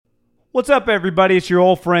What's up, everybody? It's your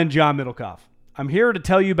old friend, John Middlecoff. I'm here to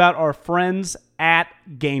tell you about our friends at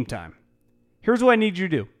Game Time. Here's what I need you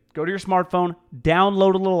to do. Go to your smartphone,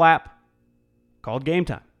 download a little app called Game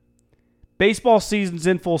Time. Baseball season's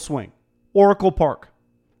in full swing. Oracle Park.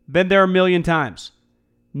 Been there a million times.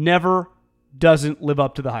 Never doesn't live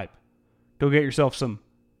up to the hype. Go get yourself some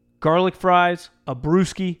garlic fries, a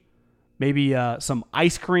brewski, maybe some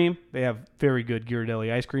ice cream. They have very good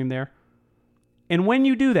Ghirardelli ice cream there. And when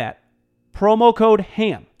you do that, promo code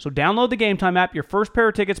HAM. So download the Game Time app. Your first pair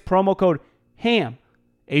of tickets, promo code HAM,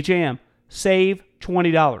 H-A-M, save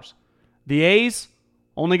 $20. The A's,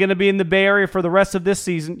 only going to be in the Bay Area for the rest of this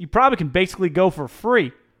season. You probably can basically go for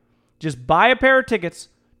free. Just buy a pair of tickets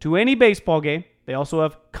to any baseball game. They also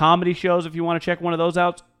have comedy shows if you want to check one of those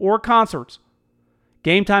out, or concerts.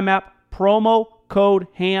 Game Time app, promo code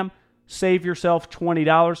HAM, save yourself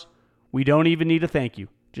 $20. We don't even need a thank you.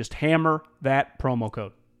 Just hammer that promo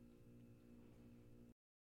code.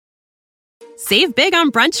 Save big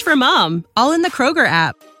on brunch for mom, all in the Kroger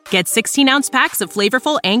app. Get 16-ounce packs of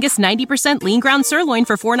flavorful Angus 90% lean ground sirloin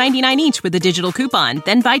for $4.99 each with a digital coupon.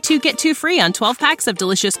 Then buy 2, get 2 free on 12 packs of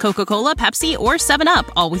delicious Coca-Cola, Pepsi, or 7-Up,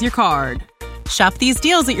 all with your card. Shop these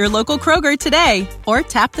deals at your local Kroger today, or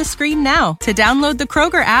tap the screen now to download the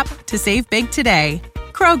Kroger app to save big today.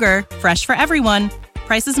 Kroger, fresh for everyone.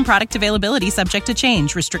 Prices and product availability subject to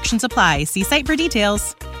change. Restrictions apply. See site for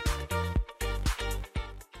details.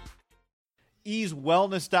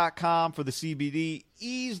 EaseWellness.com for the CBD,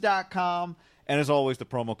 Ease.com, and as always, the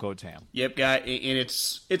promo code's HAM. Yep, guy, and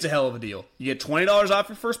it's a hell of a deal. You get $20 off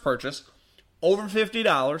your first purchase, over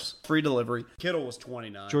 $50, free delivery. Kittle was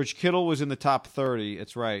 $29. George Kittle was in the top 30,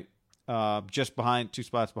 it's right, just behind, 2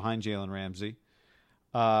 spots behind Jalen Ramsey.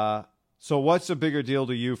 So what's a bigger deal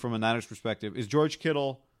to you from a Niners perspective? Is George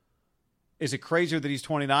Kittle, is it crazier that he's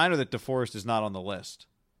 29 or that DeForest is not on the list?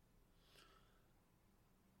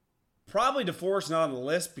 Probably DeForest not on the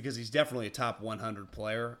list because he's definitely a top 100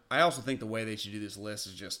 player. I also think the way they should do this list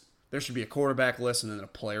is just there should be a quarterback list and then a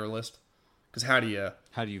player list. Because how do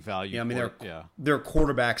you value? Yeah, I mean there are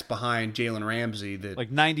quarterbacks behind Jalen Ramsey that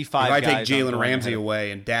like 95. If I take Jalen Ramsey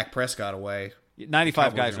away and Dak Prescott away,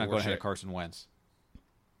 95 guys are not going ahead of Carson Wentz.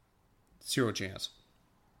 0 chance.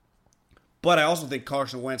 But I also think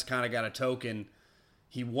Carson Wentz kind of got a token.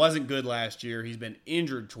 He wasn't good last year. He's been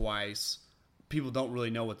injured twice. People don't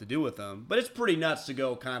really know what to do with him. But it's pretty nuts to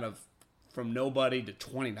go kind of from nobody to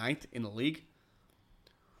 29th in the league.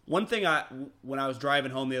 One thing, when I was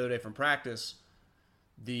driving home the other day from practice,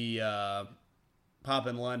 the Pop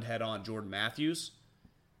and Lund had on Jordan Matthews,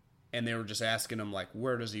 and they were just asking him, like,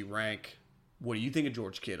 where does he rank? What do you think of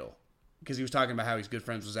George Kittle? Because he was talking about how he's good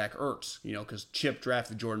friends with Zach Ertz, because Chip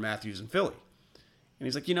drafted Jordan Matthews in Philly. And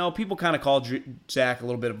he's like, people kind of call Zach a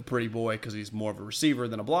little bit of a pretty boy because he's more of a receiver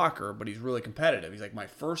than a blocker, but he's really competitive. He's like, my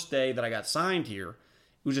first day that I got signed here,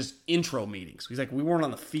 it was just intro meetings. He's like, we weren't on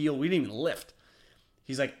the field. We didn't even lift.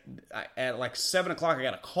 He's like, at like 7 o'clock, I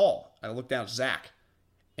got a call. I looked down at Zach,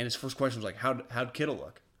 and his first question was like, how'd Kittle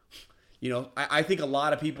look? I think a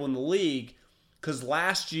lot of people in the league, because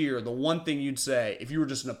last year, the one thing you'd say, if you were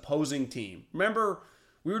just an opposing team, remember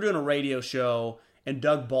we were doing a radio show, and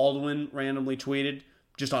Doug Baldwin randomly tweeted,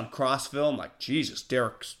 just on CrossFilm, like, Jesus,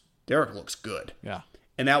 Derek looks good. Yeah.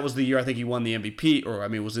 And that was the year I think he won the MVP,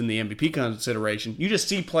 was in the MVP consideration. You just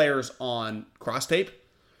see players on cross tape.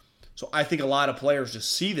 So I think a lot of players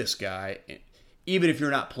just see this guy, even if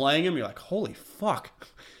you're not playing him, you're like, holy fuck.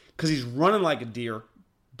 Because he's running like a deer,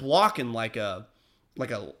 blocking like a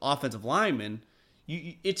offensive lineman.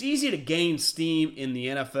 It's easy to gain steam in the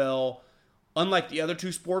NFL. Unlike the other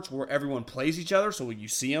two sports where everyone plays each other, so when you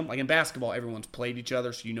see them, like in basketball, everyone's played each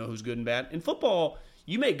other, so you know who's good and bad. In football,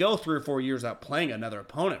 you may go 3 or 4 years without playing another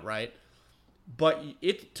opponent, right? But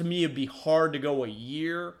to me, it'd be hard to go a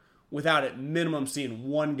year without at minimum seeing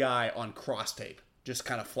one guy on cross tape just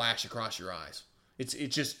kind of flash across your eyes. It's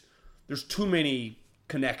just, there's too many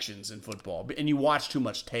connections in football, and you watch too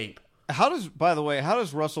much tape. By the way, how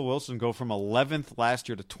does Russell Wilson go from 11th last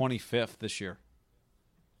year to 25th this year?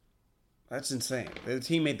 That's insane. The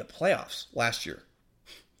team made the playoffs last year.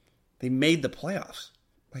 They made the playoffs.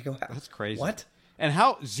 Like, that's crazy. What? And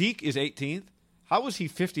how Zeke is 18th? How was he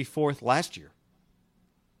 54th last year?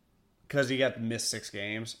 Because he got missed 6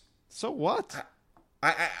 games. So what?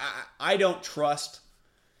 I don't trust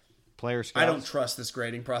player scouts. I don't trust this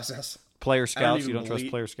grading process. Player scouts. You don't trust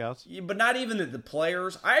player scouts? But not even the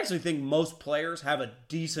players. I actually think most players have a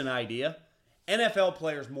decent idea. NFL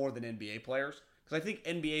players more than NBA players. Because I think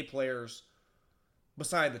NBA players,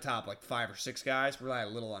 beside the top like 5 or 6 guys, rely a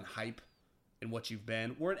little on hype and what you've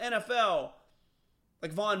been. Where in NFL,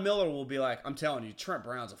 Like Von Miller will be like, I'm telling you, Trent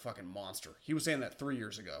Brown's a fucking monster. He was saying that 3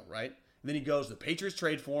 years ago, right? And then he goes, the Patriots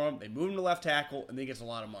trade for him, they move him to left tackle, and then he gets a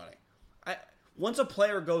lot of money. Once a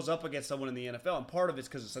player goes up against someone in the NFL, and part of it's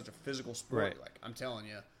because it's such a physical sport, Right. like, I'm telling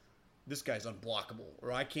you, this guy's unblockable,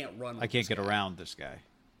 or I can't run with I can't this get guy. around this guy.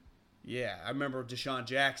 Yeah, I remember Deshaun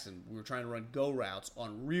Jackson. We were trying to run go routes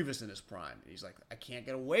on Revis in his prime. He's like, I can't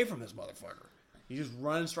get away from this motherfucker. He's just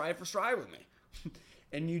running stride for stride with me.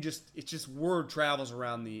 And it's just word travels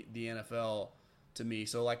around the NFL to me.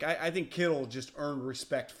 So, like, I think Kittle just earned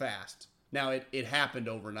respect fast. Now, it happened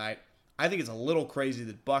overnight. I think it's a little crazy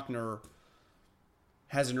that Buckner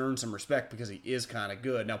hasn't earned some respect because he is kind of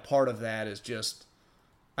good. Now, part of that is just,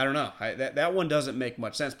 I don't know. That one doesn't make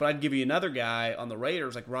much sense. But I'd give you another guy on the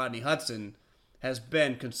Raiders, like Rodney Hudson, has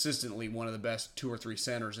been consistently one of the best 2 or 3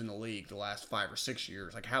 centers in the league the last 5 or 6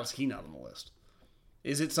 years. Like, how is he not on the list?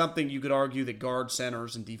 Is it something you could argue that guard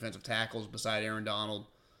centers and defensive tackles beside Aaron Donald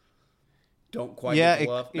don't quite get the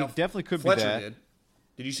love? It definitely could Fletcher be that.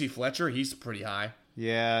 Did you see Fletcher? He's pretty high.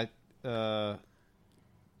 Yeah.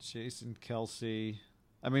 Jason Kelsey.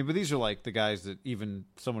 I mean, but these are like the guys that even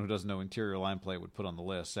someone who doesn't know interior line play would put on the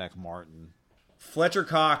list. Zach Martin. Fletcher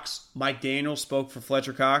Cox, Mike Daniels spoke for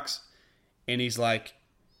Fletcher Cox, and he's like,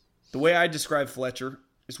 the way I describe Fletcher,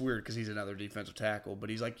 it's weird because he's another defensive tackle, but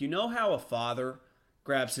he's like, you know how a father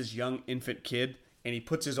grabs his young infant kid and he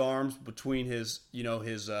puts his arms between his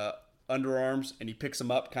underarms and he picks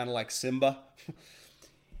him up kind of like Simba?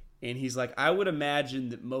 And he's like, I would imagine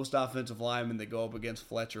that most offensive linemen that go up against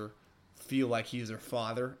Fletcher feel like he's their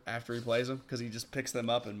father after he plays them because he just picks them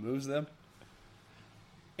up and moves them.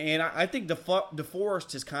 And I think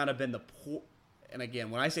DeForest has kind of been the poor, and again,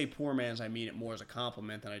 when I say poor man's, I mean it more as a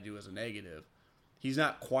compliment than I do as a negative. He's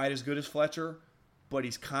not quite as good as Fletcher, but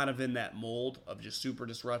he's kind of in that mold of just super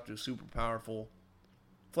disruptive, super powerful.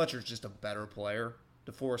 Fletcher's just a better player.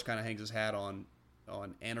 DeForest kind of hangs his hat on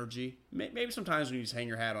energy. Maybe sometimes when you just hang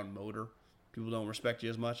your hat on motor, people don't respect you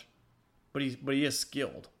as much. But he is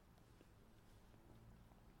skilled.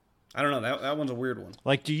 I don't know. That one's a weird one.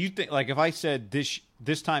 Like, do you think, like, if I said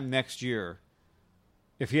this time next year,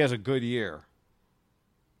 if he has a good year,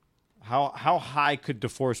 how high could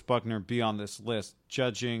DeForest Buckner be on this list?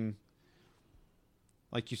 Judging,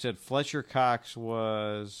 like you said, Fletcher Cox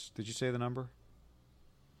was. Did you say the number?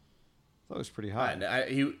 I thought it was pretty high.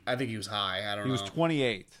 I think he was high. I don't know. He was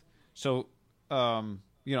 28th. So,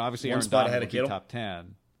 obviously One Aaron spot Donald ahead would of be Kittle. top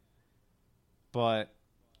 10. But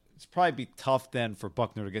it's probably be tough then for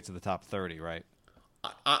Buckner to get to the top 30, right?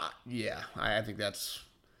 Yeah, I think that's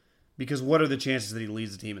because what are the chances that he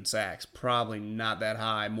leads the team in sacks? Probably not that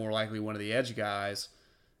high. More likely one of the edge guys.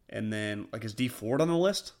 And then, like, is D Ford on the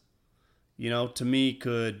list? To me,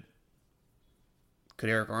 could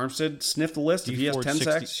Eric Armstead sniff the list if he has 10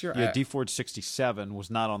 sacks this year? Yeah, D Ford 67 was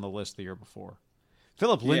not on the list the year before.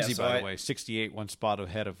 Philip Lindsay, by the way, 68, one spot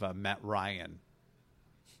ahead of Matt Ryan.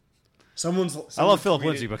 I love Philip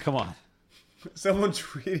Lindsay, but come on. Someone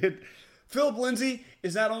tweeted, Philip Lindsay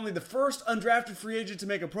is not only the first undrafted free agent to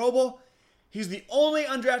make a Pro Bowl, he's the only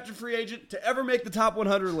undrafted free agent to ever make the top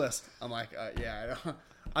 100 list. I'm like,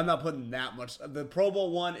 I'm not putting that much. The Pro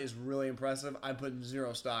Bowl one is really impressive. I'm putting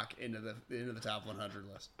zero stock into the top 100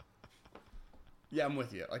 list. Yeah, I'm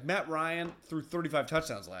with you. Like, Matt Ryan threw 35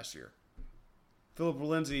 touchdowns last year. Philip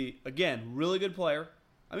Lindsay, again, really good player.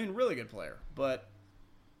 Really good player, but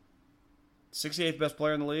 68th best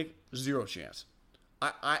player in the league, zero chance.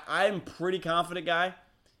 I'm pretty confident, guy.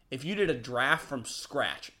 If you did a draft from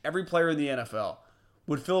scratch, every player in the NFL,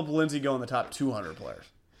 would Philip Lindsay go in the top 200 players?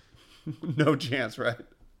 No chance, right?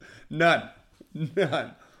 None.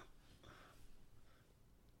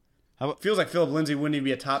 Feels like Philip Lindsay wouldn't even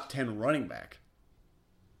be a top 10 running back,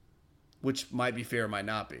 which might be fair, might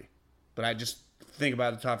not be. But I just think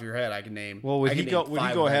about the top of your head, I can name. Well, would he go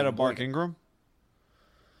ahead of Mark Ingram?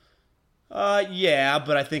 Yeah,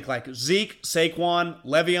 but I think like Zeke, Saquon,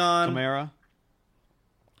 Le'Veon, Kamara,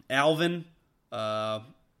 Alvin.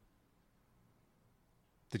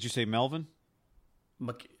 Did you say Melvin?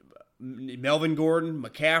 Melvin Gordon,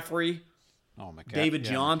 McCaffrey. Oh, McCaffrey. David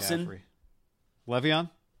Johnson. McCaffrey. Le'Veon?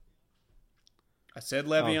 I said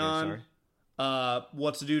Le'Veon. Okay, sorry.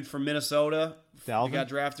 What's the dude from Minnesota? Dalvin? He got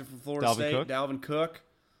drafted from Florida Dalvin State. Cook? Dalvin Cook.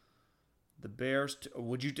 The Bears.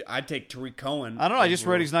 I'd take Tariq Cohen. I don't know. I just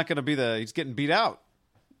read he's not going to be he's getting beat out.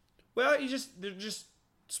 Well, they're just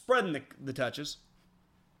spreading the touches.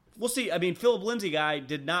 We'll see. Philip Lindsay guy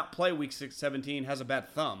did not play week 17, has a bad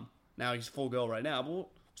thumb. Now he's full go right now, but we'll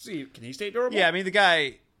see. Can he stay durable? Yeah, the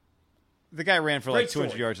guy ran for like Great 200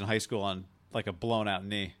 story. yards in high school on like a blown out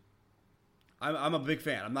knee. I'm a big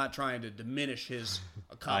fan. I'm not trying to diminish his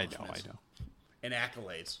accomplishments. I know. and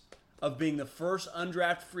accolades of being the first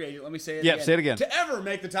undrafted free agent. Let me say it Yeah, again. say it again. To ever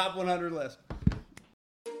make the top 100 list.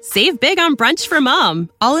 Save big on brunch for mom,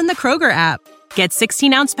 all in the Kroger app. Get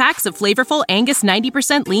 16-ounce packs of flavorful Angus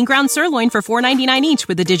 90% lean ground sirloin for $4.99 each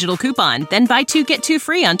with a digital coupon. Then buy 2, get 2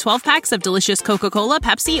 free on 12 packs of delicious Coca-Cola,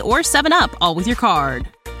 Pepsi, or 7-Up, all with your card.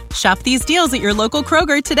 Shop these deals at your local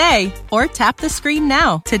Kroger today, or tap the screen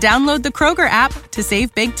now to download the Kroger app to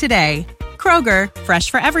save big today. Kroger, fresh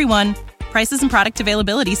for everyone. Prices and product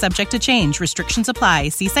availability subject to change. Restrictions apply.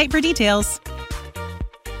 See site for details.